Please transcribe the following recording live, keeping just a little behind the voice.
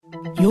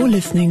You're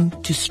listening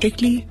to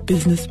Strictly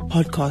Business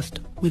Podcast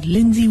with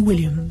Lindsay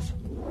Williams.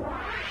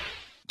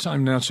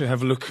 Time now to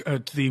have a look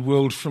at the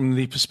world from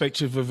the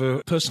perspective of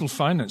a personal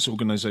finance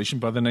organisation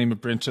by the name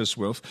of Brenthurst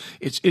Wealth.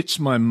 It's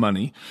My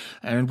Money.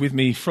 And with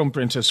me from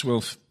Brenthurst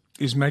Wealth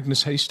is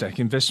Magnus Haystack,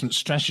 investment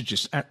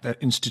strategist at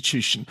that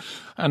institution.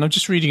 And I'm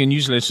just reading a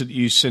newsletter that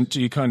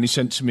you kindly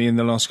sent to me in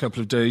the last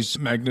couple of days,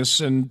 Magnus,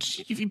 and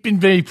you've been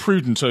very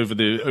prudent over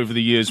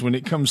the years when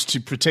it comes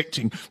to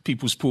protecting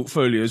people's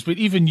portfolios, but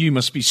even you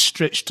must be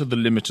stretched to the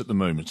limit at the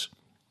moment.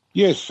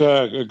 Yes,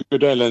 good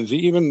day, Lindsay.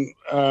 Even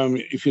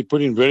if you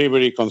put in very,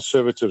 very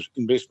conservative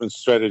investment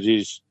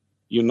strategies,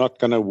 you're not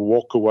going to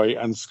walk away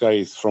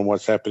unscathed from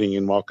what's happening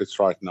in markets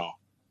right now.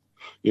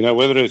 You know,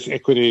 whether it's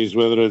equities,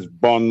 whether it's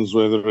bonds,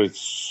 whether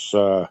it's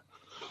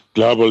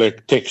global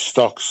tech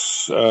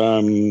stocks,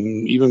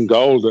 even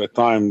gold at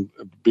times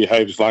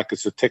behaves like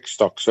it's a tech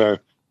stock. So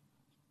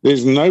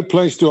there's no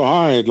place to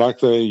hide, like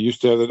they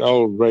used to have that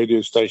old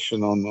radio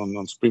station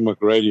on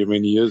Springbok Radio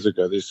many years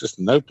ago. There's just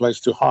no place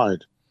to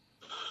hide.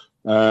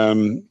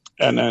 And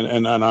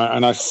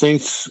I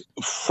sense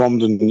from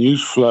the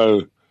news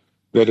flow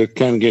that it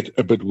can get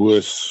a bit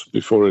worse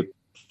before it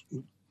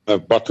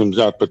bottoms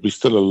out, but we're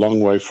still a long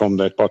way from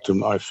that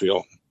bottom, I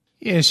feel.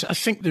 Yes, I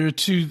think there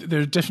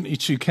are definitely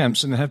two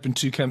camps, and there have been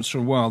two camps for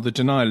a while. The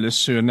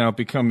denialists who are now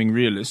becoming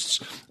realists,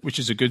 which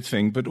is a good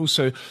thing, but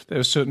also there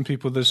are certain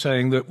people that are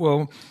saying that,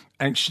 well,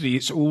 actually,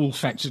 it's all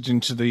factored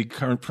into the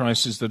current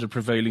prices that are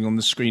prevailing on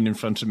the screen in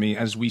front of me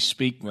as we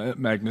speak,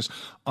 Magnus.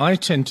 I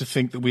tend to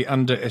think that we are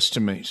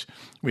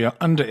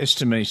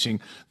underestimating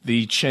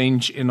the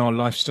change in our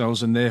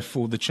lifestyles and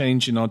therefore the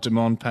change in our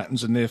demand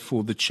patterns and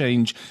therefore the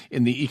change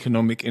in the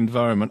economic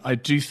environment. I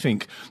do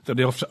think that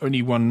after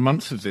only 1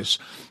 month of this,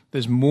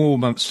 there's more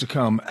months to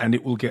come, and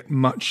it will get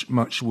much,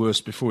 much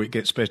worse before it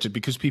gets better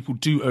because people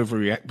do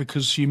overreact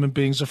because human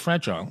beings are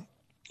fragile.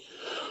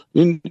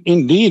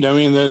 Indeed. I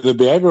mean, the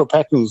behavioral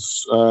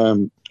patterns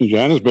in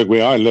Johannesburg,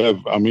 where I live,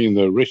 I mean,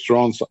 the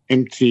restaurants are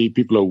empty,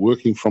 people are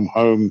working from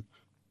home.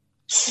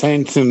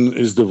 Sandton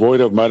is devoid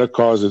of motor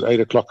cars at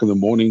 8 o'clock in the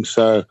morning.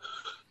 So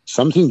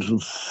something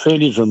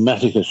fairly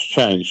dramatic has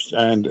changed.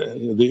 And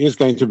there is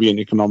going to be an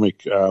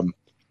economic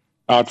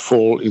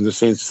outfall in the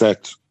sense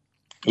that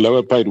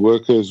lower paid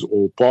workers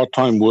or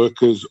part-time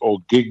workers or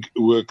gig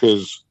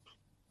workers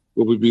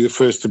will be the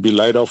first to be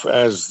laid off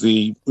as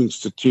the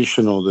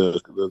institution or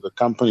the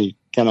company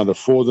cannot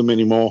afford them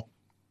anymore.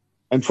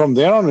 And from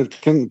there on,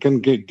 it can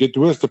get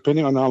worse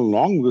depending on how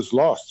long this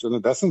lasts. And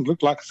it doesn't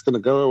look like it's going to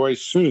go away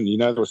soon. You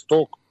know, there was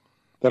talk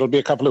that'll be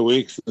a couple of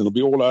weeks and it'll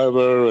be all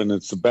over and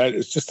it's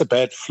just a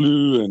bad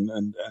flu.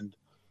 And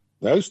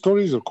those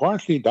stories have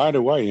quietly died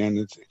away, and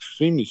it's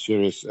extremely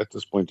serious at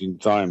this point in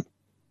time.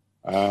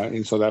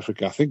 In South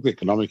Africa, I think the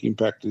economic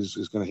impact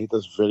is going to hit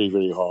us very,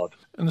 very hard.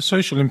 And the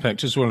social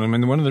impact as well. I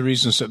mean, one of the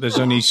reasons that there's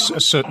only a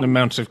certain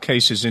amount of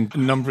cases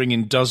numbering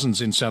in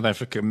dozens in South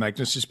Africa,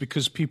 Magnus, is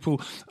because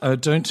people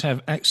don't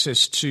have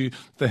access to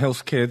the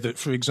healthcare that,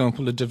 for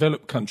example, a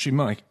developed country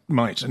might,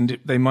 and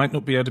they might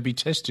not be able to be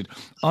tested.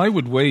 I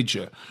would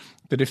wager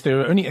that if there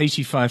are only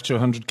 85 to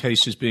 100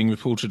 cases being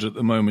reported at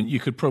the moment, you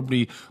could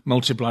probably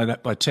multiply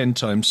that by 10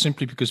 times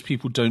simply because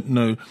people don't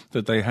know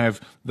that they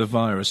have the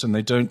virus and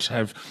they don't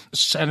have a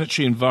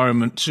sanitary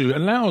environment to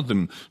allow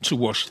them to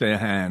wash their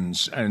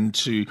hands and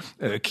to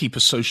keep a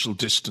social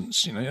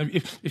distance. You know,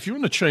 if you're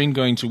on a train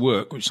going to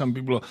work, which some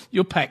people are,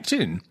 you're packed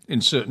in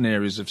certain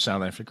areas of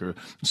South Africa,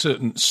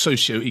 certain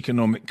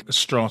socio-economic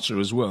strata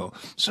as well.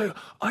 So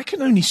I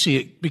can only see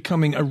it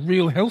becoming a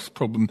real health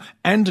problem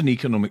and an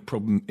economic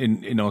problem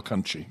in our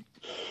country.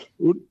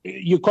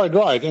 You're quite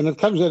right, and it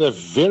comes at a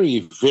very,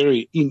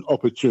 very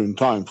inopportune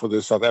time for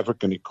the South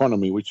African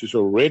economy, which is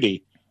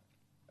already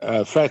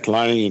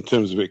flatlining in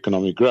terms of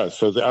economic growth.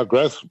 So our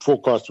growth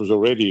forecast was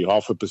already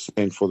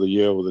 0.5% for the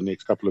year or the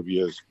next couple of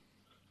years.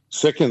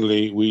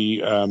 Secondly, we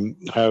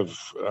have,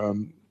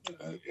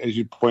 as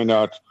you point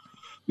out,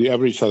 the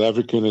average South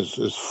African is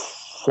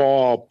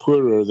far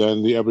poorer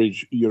than the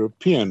average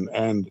European,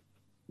 and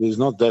there's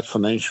not that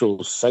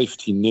financial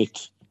safety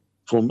net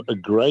from a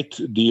great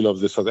deal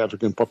of the South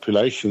African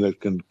population that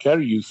can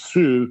carry you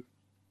through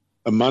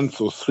a month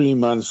or 3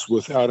 months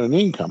without an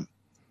income.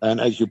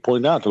 And as you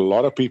point out, a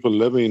lot of people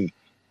live in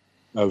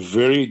a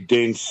very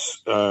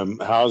dense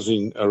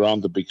housing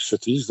around the big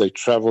cities. They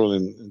travel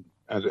in,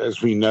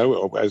 as we know,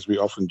 or as we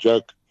often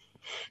joke,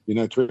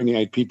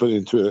 28 people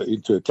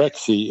into a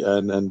taxi,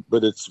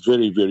 but it's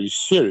very, very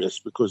serious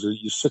because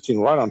you're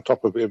sitting right on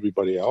top of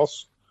everybody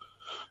else.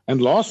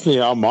 And lastly,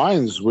 our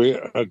mines,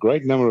 where a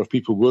great number of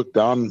people work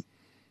down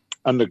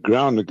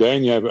underground,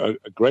 again, you have a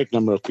great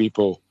number of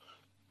people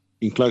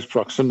in close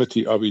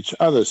proximity of each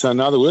other. So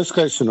now the worst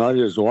case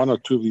scenario is one or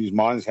two of these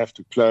mines have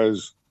to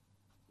close.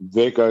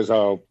 There goes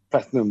our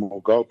platinum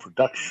or gold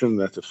production.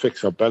 That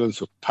affects our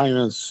balance of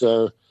payments.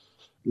 So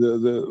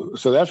the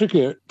South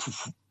Africa,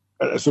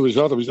 as a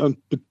result of its own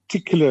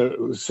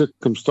particular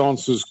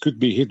circumstances, could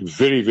be hit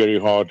very, very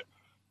hard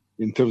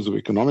in terms of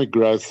economic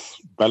growth,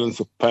 balance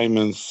of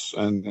payments,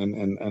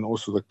 and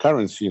also the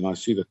currency. And I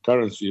see the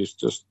currency is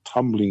just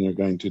tumbling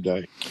again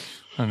today.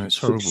 And it's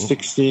horrible.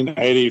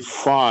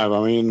 1685.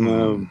 I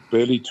mean,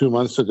 barely 2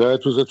 months ago,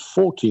 it was at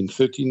 14,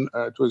 13.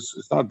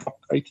 It's now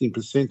dropped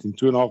 18% in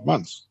 2.5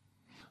 months.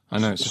 I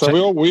know.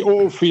 So we're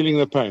all feeling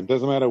the pain.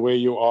 Doesn't matter where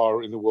you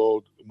are in the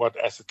world, what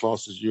asset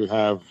classes you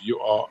have, you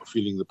are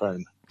feeling the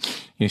pain.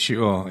 Yes,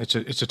 you are. It's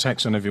a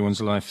tax on everyone's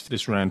life,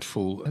 this round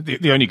fall.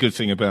 The only good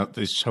thing about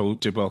this whole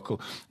debacle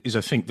is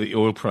I think the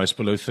oil price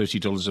below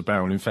 $30 a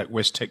barrel. In fact,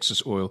 West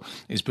Texas oil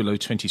is below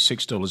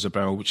 $26 a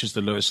barrel, which is the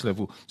lowest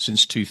level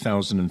since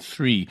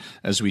 2003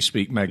 as we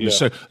speak,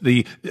 Magnus. Yeah. So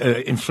the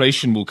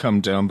inflation will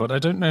come down, but I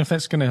don't know if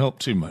that's going to help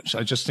too much.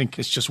 I just think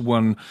it's just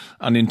one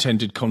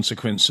unintended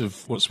consequence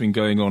of what's been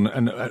going on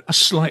and a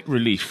slight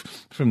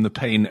relief from the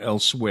pain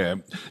elsewhere.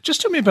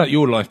 Just tell me about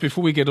your life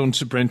before we get on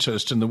to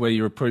Brenthurst and the way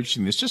you're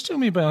approaching this. Just tell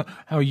me about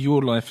how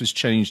your life has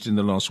changed in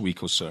the last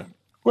week or so.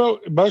 Well,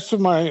 most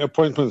of my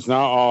appointments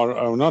now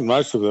are not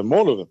most of them,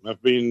 all of them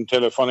have been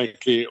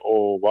telephonically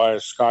or via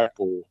Skype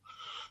or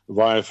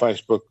via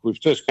Facebook. We've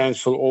just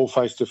cancelled all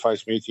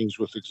face-to-face meetings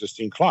with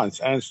existing clients.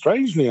 And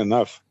strangely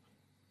enough,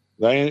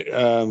 they're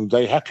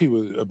happy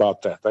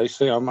about that. They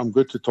say, I'm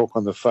good to talk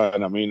on the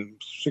phone. I mean,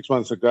 6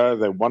 months ago,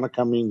 they want to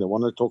come in, they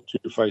want to talk to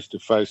you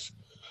face-to-face.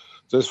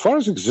 So as far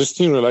as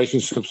existing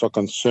relationships are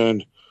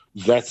concerned,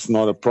 that's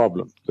not a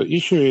problem. The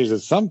issue is at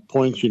some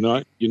point,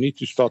 you need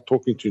to start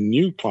talking to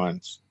new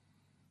clients.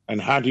 And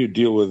how do you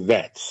deal with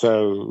that?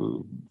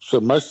 So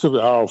most of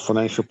our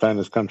financial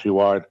planners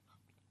countrywide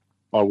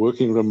are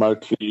working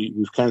remotely.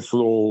 We've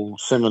cancelled all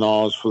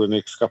seminars for the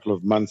next couple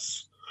of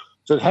months.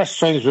 So it has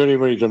changed very,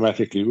 very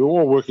dramatically. We're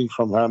all working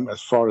from home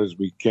as far as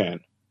we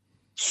can.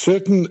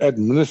 Certain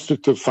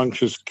administrative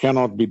functions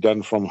cannot be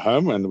done from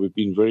home, and we've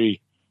been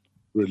very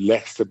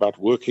relaxed about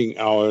working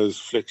hours,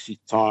 flexi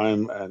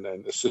time, and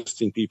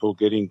assisting people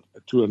getting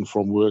to and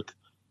from work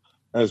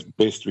as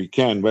best we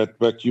can.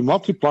 But you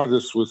multiply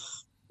this with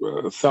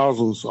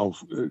thousands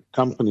of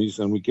companies,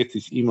 and we get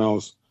these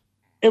emails.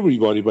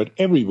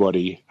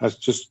 Everybody has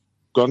just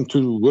gone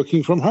to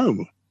working from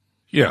home.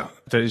 Yeah,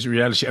 that is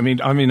reality. I mean,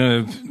 I'm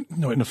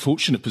not in a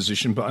fortunate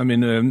position, but I'm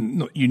in a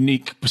not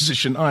unique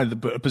position either,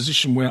 but a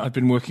position where I've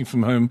been working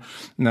from home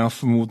now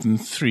for more than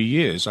 3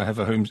 years. I have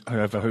a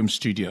home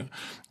studio,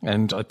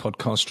 and I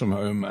podcast from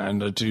home,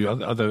 and I do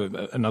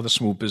another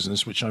small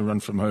business which I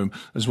run from home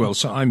as well.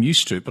 So I'm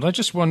used to it. But I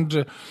just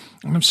wonder,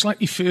 I'm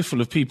slightly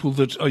fearful of people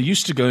that are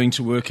used to going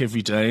to work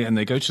every day, and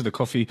they go to the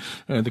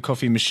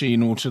coffee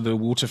machine or to the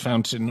water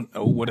fountain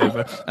or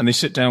whatever, and they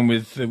sit down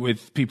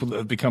with people that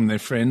have become their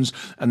friends,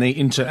 and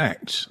they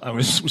interact. I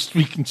was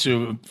speaking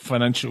to a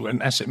financial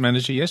and asset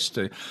manager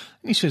yesterday,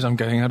 and he says, I'm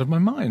going out of my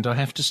mind. I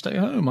have to stay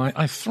home.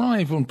 I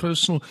thrive on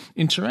personal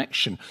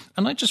interaction.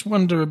 And I just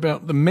wonder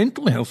about the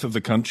mental health of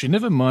the country,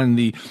 never mind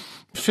the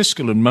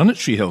fiscal and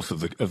monetary health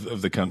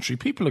of the country.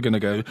 People are going to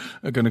go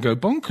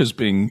bonkers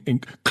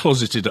being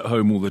closeted at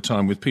home all the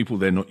time with people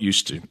they're not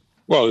used to.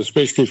 Well,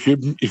 especially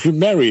if you're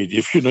married,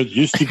 if you're not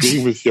used to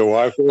being with your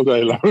wife all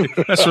day long.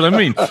 That's what I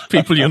mean.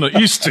 People you're not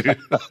used to.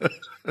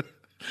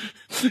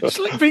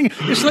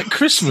 It's like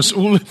Christmas,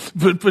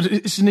 but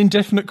it's an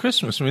indefinite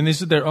Christmas. I mean,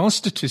 there are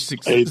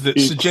statistics that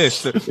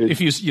suggest that if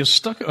you're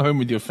stuck at home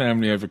with your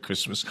family over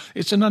Christmas,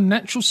 it's an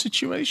unnatural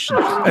situation.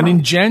 And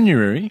in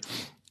January,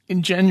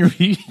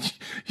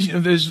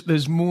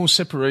 there's more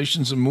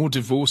separations and more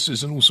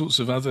divorces and all sorts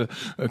of other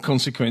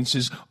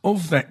consequences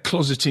of that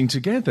closeting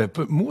together.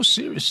 But more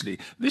seriously,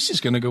 this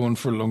is going to go on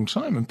for a long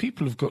time, and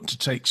people have got to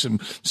take some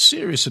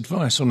serious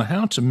advice on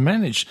how to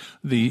manage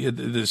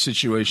the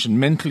situation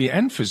mentally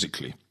and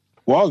physically.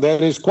 Well,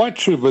 that is quite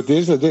true, but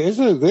there's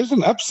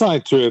an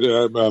upside to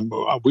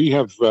it. We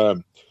have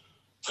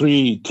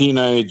 3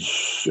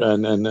 teenage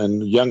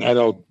and young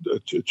adult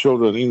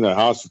children in the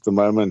house at the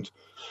moment.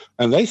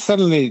 And they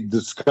suddenly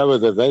discover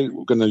that they're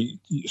going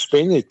to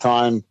spend their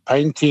time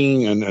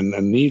painting and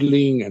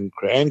needling and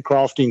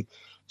handcrafting.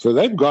 So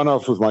they've gone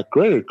off with my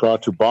credit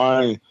card to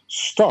buy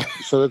stock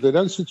so that they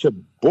don't sit here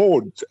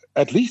bored.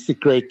 At least the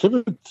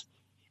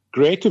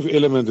creative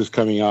element is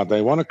coming out.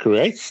 They want to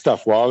create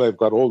stuff while they've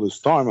got all this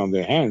time on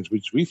their hands,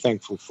 which we're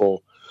thankful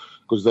for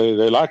because they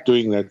like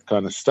doing that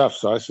kind of stuff.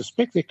 So I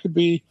suspect there could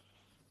be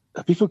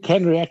people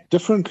can react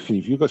differently.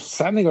 If you've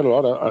suddenly got a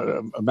lot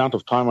of amount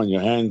of time on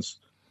your hands,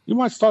 you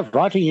might start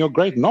writing your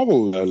great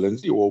novel,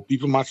 Lindsay, or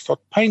people might start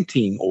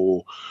painting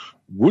or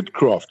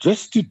woodcraft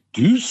just to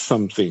do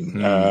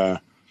something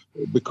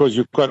because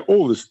you've got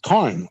all this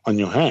time on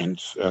your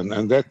hands.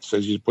 And that's,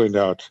 as you point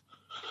out,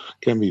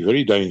 can be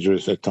very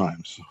dangerous at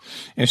times.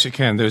 Yes, it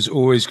can. There's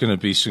always going to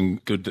be some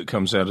good that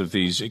comes out of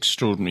these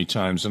extraordinary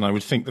times. And I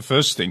would think the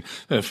first thing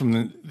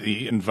from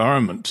the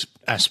environmental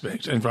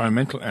aspect,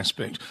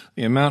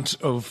 the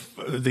amount of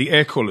the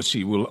air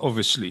quality will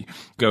obviously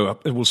go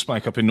up. It will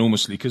spike up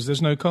enormously because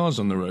there's no cars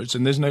on the roads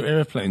and there's no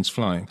airplanes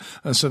flying.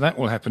 And so that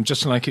will happen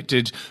just like it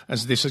did,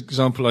 as this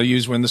example I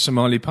used, when the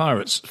Somali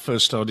pirates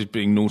first started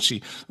being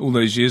naughty all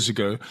those years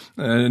ago.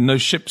 No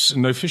ships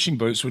and no fishing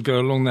boats would go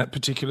along that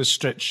particular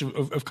stretch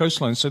of of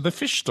coastline, so the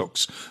fish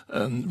stocks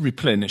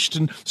replenished,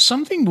 and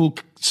something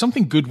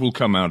good will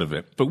come out of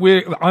it. But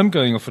I'm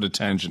going off at a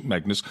tangent,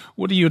 Magnus.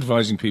 What are you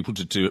advising people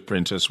to do at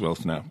Brenthurst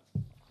Wealth now?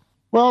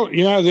 Well,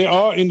 there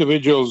are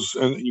individuals,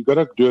 and you've got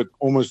to do it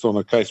almost on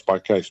a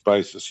case-by-case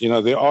basis.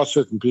 There are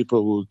certain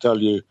people who will tell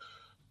you,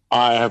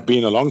 I have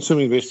been a long-term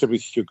investor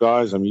with you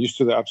guys. I'm used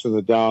to the ups and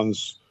the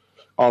downs.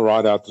 I'll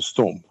ride out the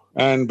storm.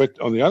 But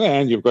on the other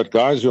hand, you've got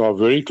guys who are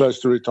very close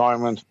to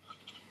retirement,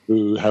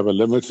 who have a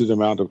limited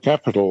amount of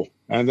capital,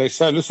 and they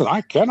say, listen,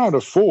 I cannot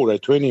afford a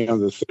 20 or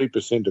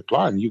 30%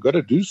 decline. You've got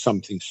to do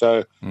something.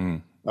 So,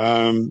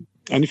 and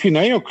if you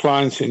know your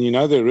clients and you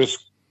know their risk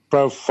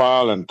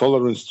profile and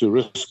tolerance to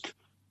risk,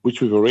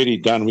 which we've already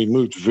done, we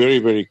moved very,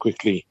 very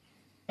quickly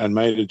and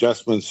made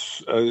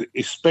adjustments,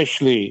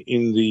 especially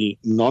in the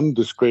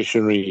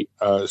non-discretionary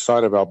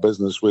side of our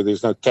business where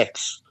there's no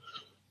tax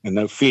and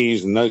no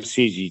fees and no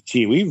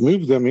CGT. We've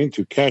moved them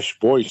into cash,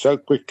 so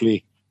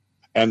quickly,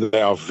 and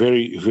they are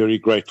very, very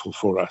grateful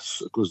for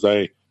us because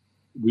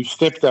we've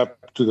stepped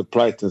up to the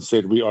plate and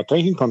said, we are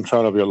taking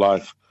control of your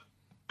life.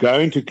 Go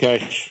into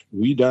cash.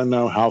 We don't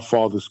know how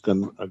far this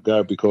can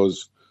go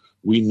because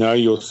we know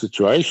your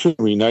situation.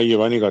 We know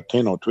you've only got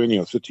 10 or 20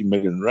 or 30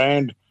 million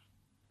rand.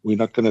 We're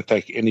not going to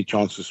take any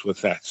chances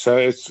with that. So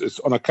it's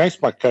on a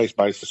case-by-case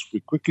basis. We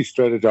quickly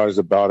strategize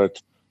about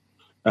it,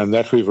 and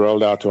that we've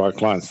rolled out to our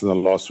clients in the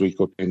last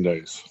week or 10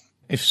 days.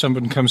 If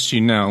someone comes to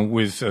you now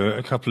with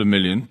a couple of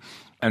million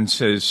and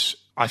says,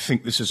 I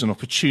think this is an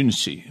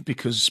opportunity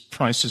because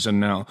prices are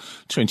now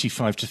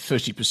 25 to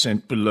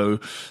 30% below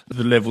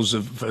the levels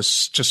of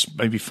just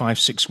maybe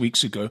 5-6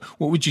 weeks ago,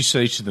 what would you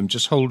say to them?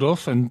 Just hold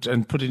off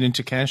and put it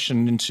into cash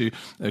and into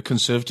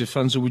conservative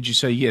funds? Or would you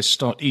say, yes,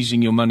 start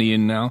easing your money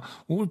in now?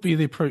 What would be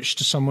the approach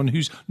to someone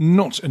who's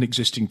not an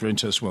existing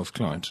Brenthurst Wealth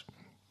client?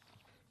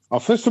 I'll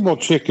first of all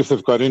check if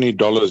they've got any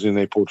dollars in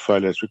their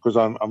portfolios because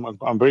I'm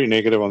very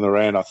negative on the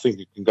rand. I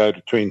think it can go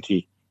to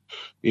 20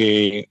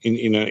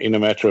 in a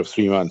matter of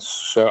 3 months.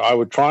 So I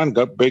would try and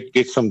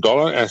get some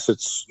dollar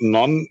assets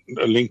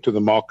non-linked to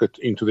the market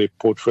into their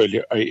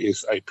portfolio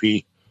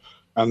ASAP.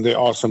 And there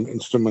are some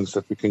instruments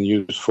that we can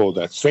use for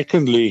that.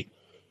 Secondly,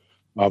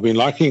 I've been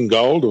liking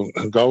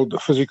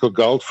physical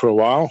gold for a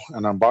while,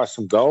 and I'm buying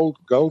some gold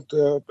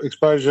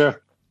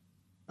exposure.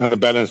 And the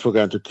balance will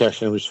go into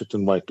cash and we sit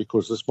and wait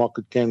because this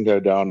market can go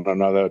down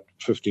another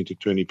 15 to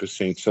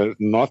 20%. So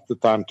not the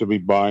time to be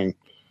buying.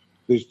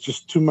 There's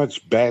just too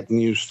much bad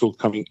news still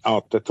coming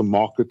out that the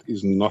market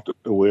is not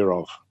aware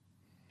of.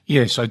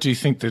 Yes, I do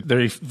think that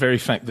the very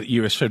fact that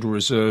US Federal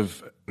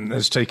Reserve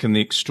has taken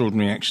the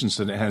extraordinary actions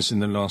that it has in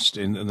the last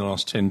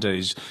 10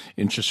 days,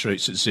 interest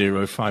rates at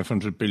zero,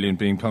 500 billion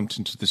being pumped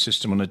into the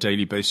system on a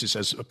daily basis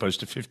as opposed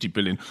to 50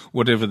 billion,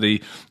 whatever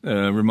the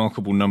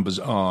remarkable numbers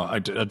are, I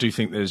do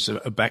think there's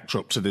a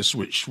backdrop to this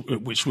which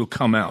will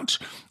come out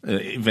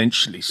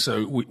eventually.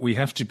 So we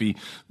have to be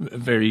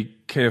very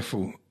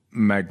careful.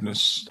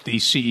 Magnus, the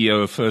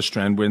CEO of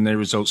FirstRand, when their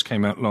results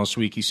came out last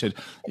week, he said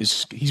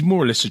he's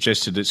more or less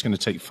suggested that it's going to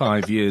take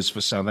 5 years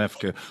for South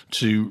Africa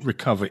to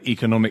recover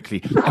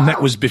economically. And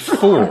that was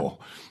before,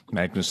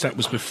 Magnus, that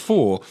was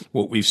before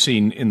what we've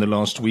seen in the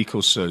last week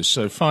or so.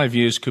 So 5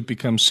 years could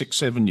become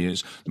 6-7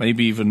 years,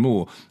 maybe even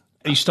more.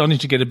 Are you starting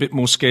to get a bit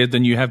more scared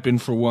than you have been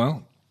for a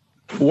while?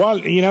 Well,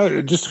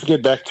 just to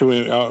get back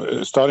to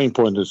our starting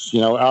point is,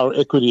 our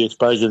equity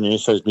exposure in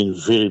SA has been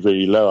very,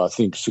 very low. I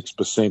think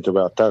 6% of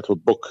our total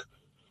book.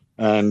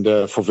 And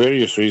for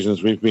various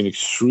reasons, we've been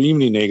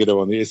extremely negative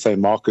on the SA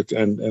market.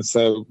 And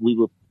so we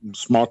were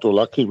smart or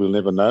lucky, we'll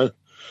never know.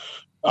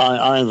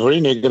 I am very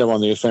negative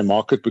on the SA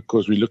market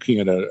because we're looking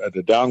at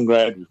a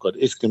downgrade. We've got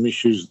Eskom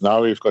issues.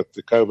 Now we've got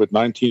the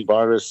COVID-19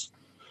 virus.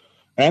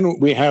 And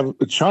we have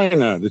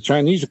China. The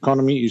Chinese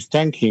economy is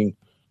tanking.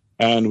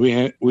 And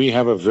we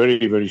have a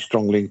very, very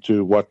strong link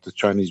to what the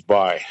Chinese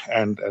buy.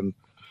 And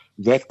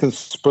that can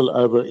spill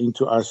over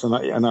into us.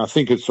 And I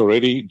think it's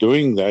already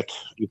doing that.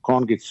 You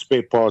can't get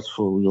spare parts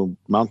for your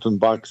mountain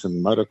bikes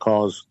and motor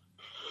cars.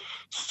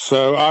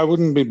 So I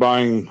wouldn't be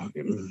buying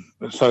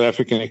South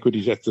African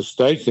equities at this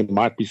stage. There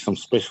might be some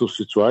special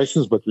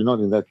situations, but we're not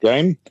in that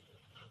game.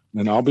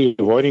 And I'll be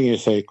avoiding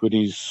SA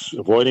equities,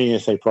 avoiding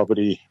SA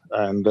property,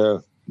 and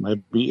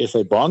maybe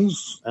SA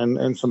bonds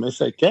and some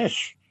SA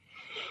cash.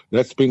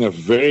 That's been a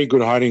very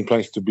good hiding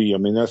place to be. I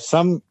mean, there's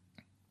some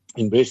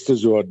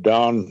investors who are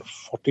down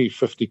 40,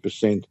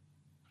 50%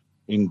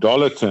 in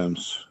dollar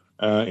terms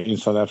in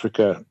South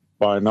Africa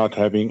by not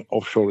having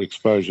offshore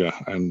exposure.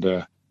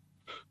 And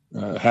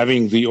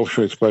having the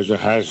offshore exposure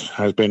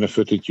has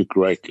benefited you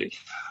greatly.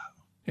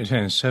 It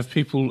has. Have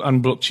people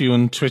unblocked you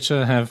on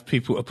Twitter? Have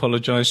people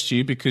apologized to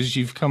you because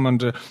you've come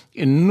under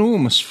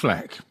enormous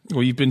flack,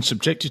 or you've been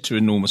subjected to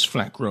enormous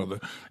flack, rather,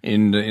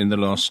 in the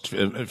last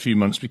few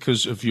months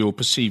because of your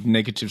perceived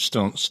negative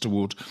stance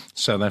toward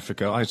South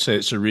Africa? I'd say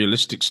it's a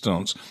realistic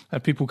stance.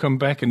 Have people come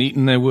back and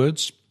eaten their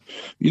words?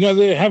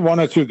 They have one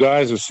or two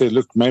guys who said,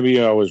 look,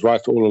 maybe I was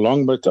right all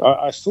along, but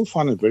I still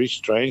find it very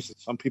strange that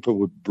some people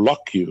would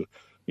block you.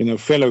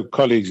 Fellow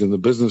colleagues in the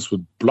business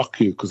would block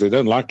you because they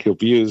don't like your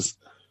views.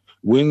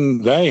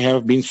 when they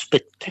have been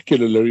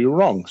spectacularly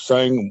wrong,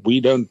 saying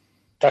we don't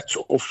touch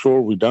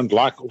offshore, we don't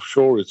like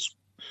offshore,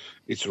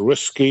 it's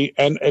risky,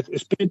 and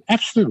it's been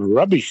absolute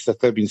rubbish that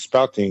they've been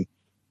spouting,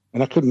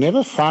 and I could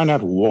never find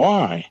out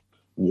why.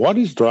 What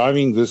is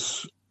driving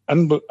this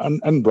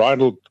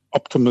unbridled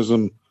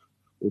optimism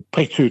or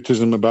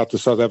patriotism about the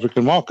South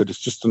African market? It's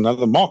just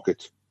another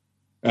market,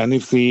 and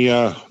if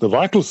the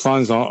vital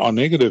signs are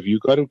negative, you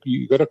got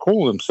to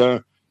call them.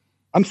 So,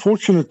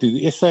 unfortunately,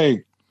 the SA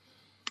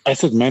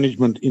asset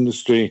management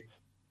industry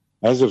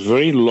has a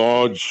very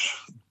large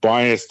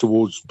bias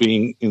towards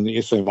being in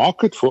the SA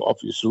market for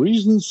obvious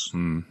reasons,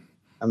 and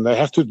they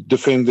have to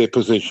defend their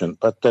position.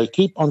 But they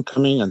keep on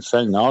coming and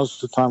saying, now's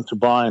the time to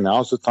buy,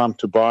 now's the time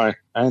to buy.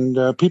 And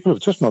people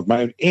have just not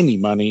made any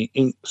money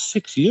in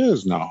 6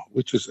 years now,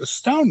 which is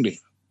astounding.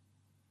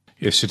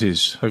 Yes, it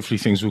is. Hopefully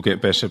things will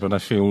get better, but I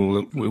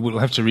feel we'll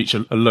have to reach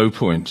a low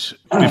point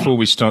before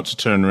we start to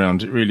turn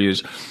around. It really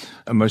is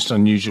a most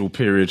unusual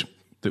period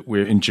that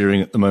we're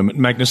enduring at the moment.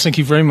 Magnus, thank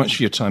you very much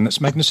for your time.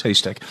 That's Magnus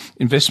Haystack,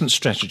 investment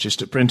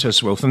strategist at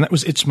Brenthurst Wealth, and that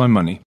was It's My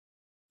Money.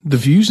 The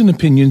views and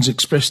opinions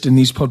expressed in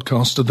these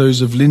podcasts are those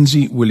of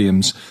Lindsay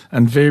Williams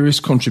and various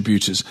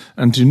contributors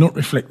and do not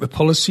reflect the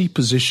policy,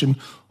 position,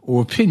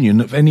 or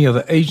opinion of any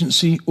other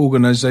agency,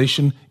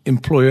 organisation,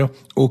 employer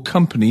or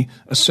company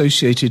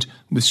associated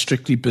with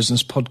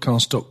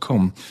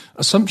strictlybusinesspodcast.com.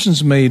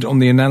 Assumptions made on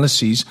the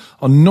analyses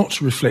are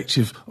not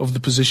reflective of the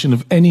position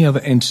of any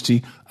other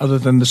entity other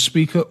than the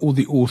speaker or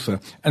the author.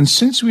 And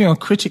since we are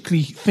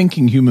critically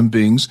thinking human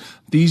beings,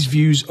 these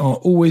views are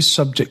always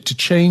subject to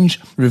change,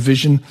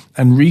 revision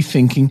and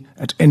rethinking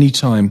at any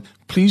time.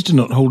 Please do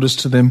not hold us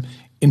to them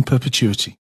in perpetuity.